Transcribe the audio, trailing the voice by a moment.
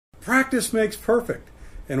Practice makes perfect.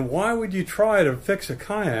 And why would you try to fix a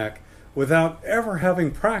kayak without ever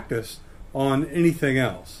having practiced on anything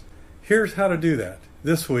else? Here's how to do that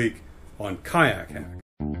this week on Kayak Hack.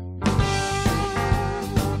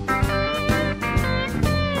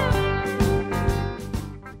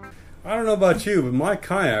 I don't know about you, but my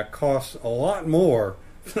kayak costs a lot more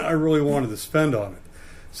than I really wanted to spend on it.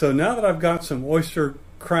 So now that I've got some oyster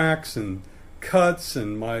cracks and cuts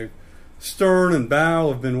and my stern and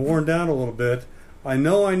bow have been worn down a little bit, I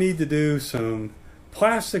know I need to do some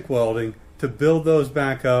plastic welding to build those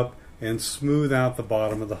back up and smooth out the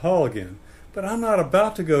bottom of the hull again. But I'm not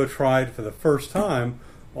about to go try it for the first time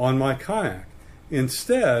on my kayak.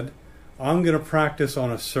 Instead, I'm going to practice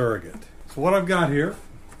on a surrogate. So what I've got here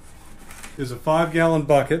is a 5-gallon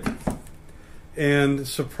bucket, and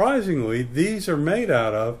surprisingly these are made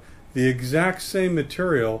out of the exact same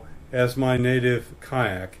material as my native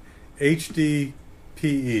kayak,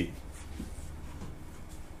 HDPE.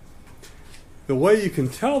 The way you can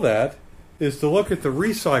tell that is to look at the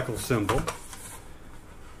recycle symbol,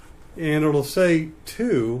 and it'll say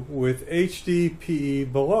 2 with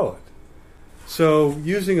HDPE below it. So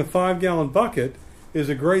using a 5-gallon bucket is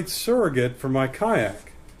a great surrogate for my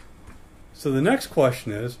kayak. So the next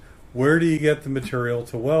question is, where do you get the material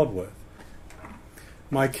to weld with?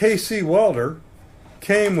 My KC welder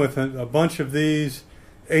came with a bunch of these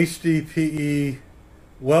HDPE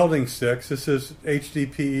welding sticks. This is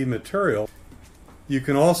HDPE material. You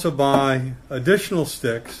can also buy additional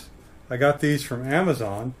sticks. I got these from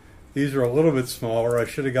Amazon. These are a little bit smaller. I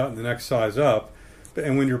should have gotten the next size up.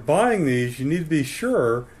 And when you're buying these, you need to be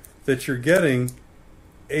sure that you're getting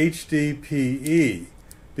HDPE,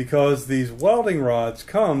 because these welding rods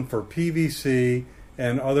come for PVC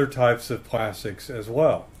and other types of plastics as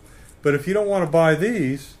well. But if you don't want to buy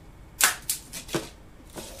these,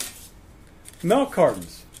 milk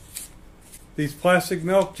cartons, these plastic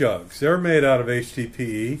milk jugs, they're made out of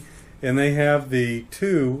HDPE, and they have the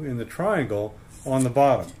 2 in the triangle on the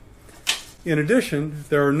bottom. In addition,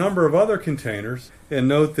 there are a number of other containers, and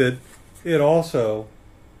note that it also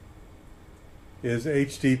is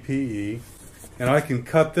HDPE, and I can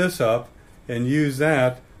cut this up and use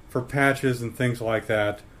that for patches and things like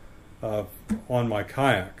that on my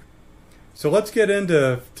kayak. So let's get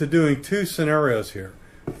into doing 2 scenarios here.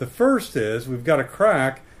 The first is we've got a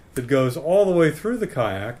crack that goes all the way through the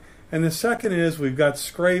kayak, and the second is we've got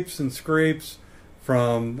scrapes and scrapes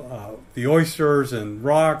from the oysters and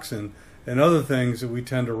rocks and other things that we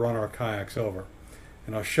tend to run our kayaks over.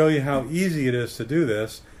 And I'll show you how easy it is to do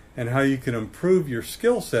this and how you can improve your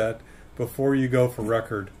skill set before you go for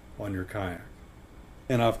record on your kayak.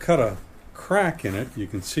 And I've cut a crack in it, you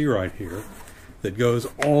can see right here, that goes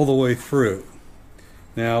all the way through.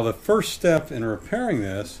 Now the first step in repairing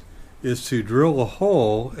this is to drill a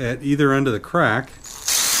hole at either end of the crack.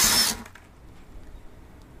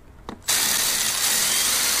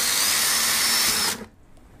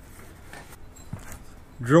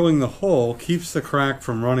 Drilling the hole keeps the crack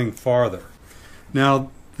from running farther.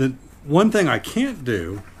 Now the one thing I can't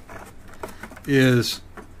do is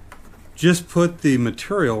just put the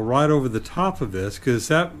material right over the top of this, because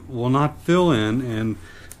that will not fill in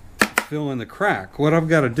the crack. What I've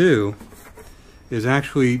got to do is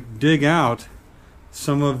actually dig out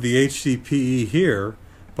some of the HDPE here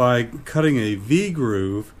by cutting a V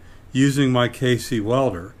groove using my KC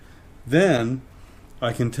welder. Then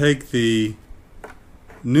I can take the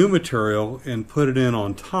new material and put it in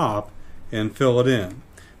on top and fill it in.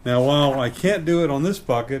 Now while I can't do it on this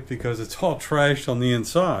bucket because it's all trashed on the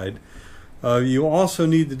inside, you also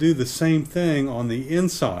need to do the same thing on the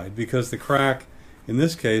inside, because the crack in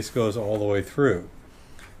this case goes all the way through.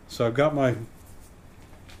 So I've got my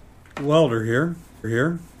welder here,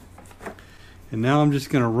 and now I'm just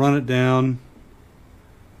going to run it down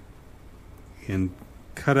and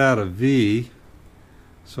cut out a V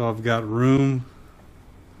so I've got room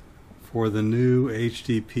for the new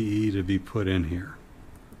HDPE to be put in here.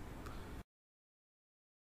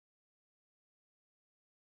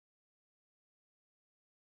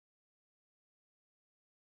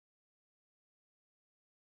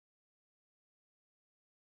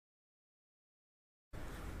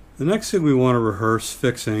 The next thing we want to rehearse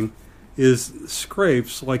fixing is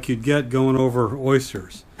scrapes like you'd get going over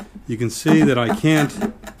oysters. You can see that I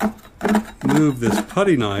can't move this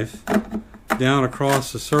putty knife down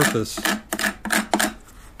across the surface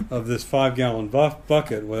of this 5-gallon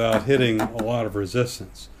bucket without hitting a lot of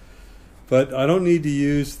resistance. But I don't need to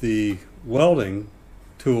use the welding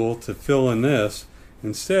tool to fill in this.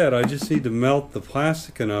 Instead, I just need to melt the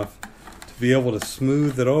plastic enough to be able to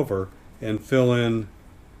smooth it over and fill in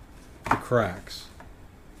the cracks.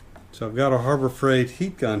 So I've got a Harbor Freight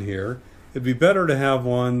heat gun here. It'd be better to have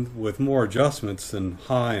one with more adjustments than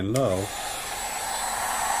high and low.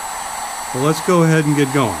 So let's go ahead and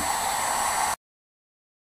get going.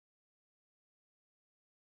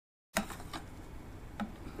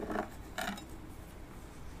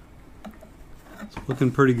 It's looking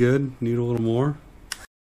pretty good. Need a little more.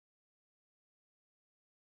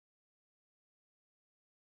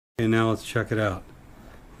 And now let's check it out.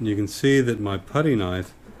 And you can see that my putty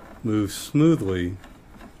knife moves smoothly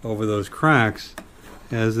over those cracks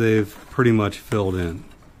as they've pretty much filled in.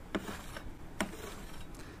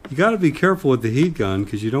 You got to be careful with the heat gun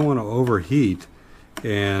because you don't want to overheat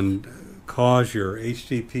and cause your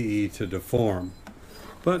HDPE to deform.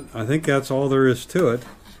 But I think that's all there is to it,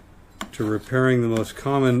 to repairing the most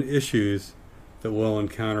common issues that we'll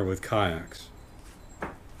encounter with kayaks.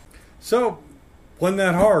 So, wasn't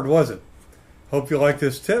that hard, was it? Hope you like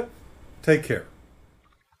this tip. Take care.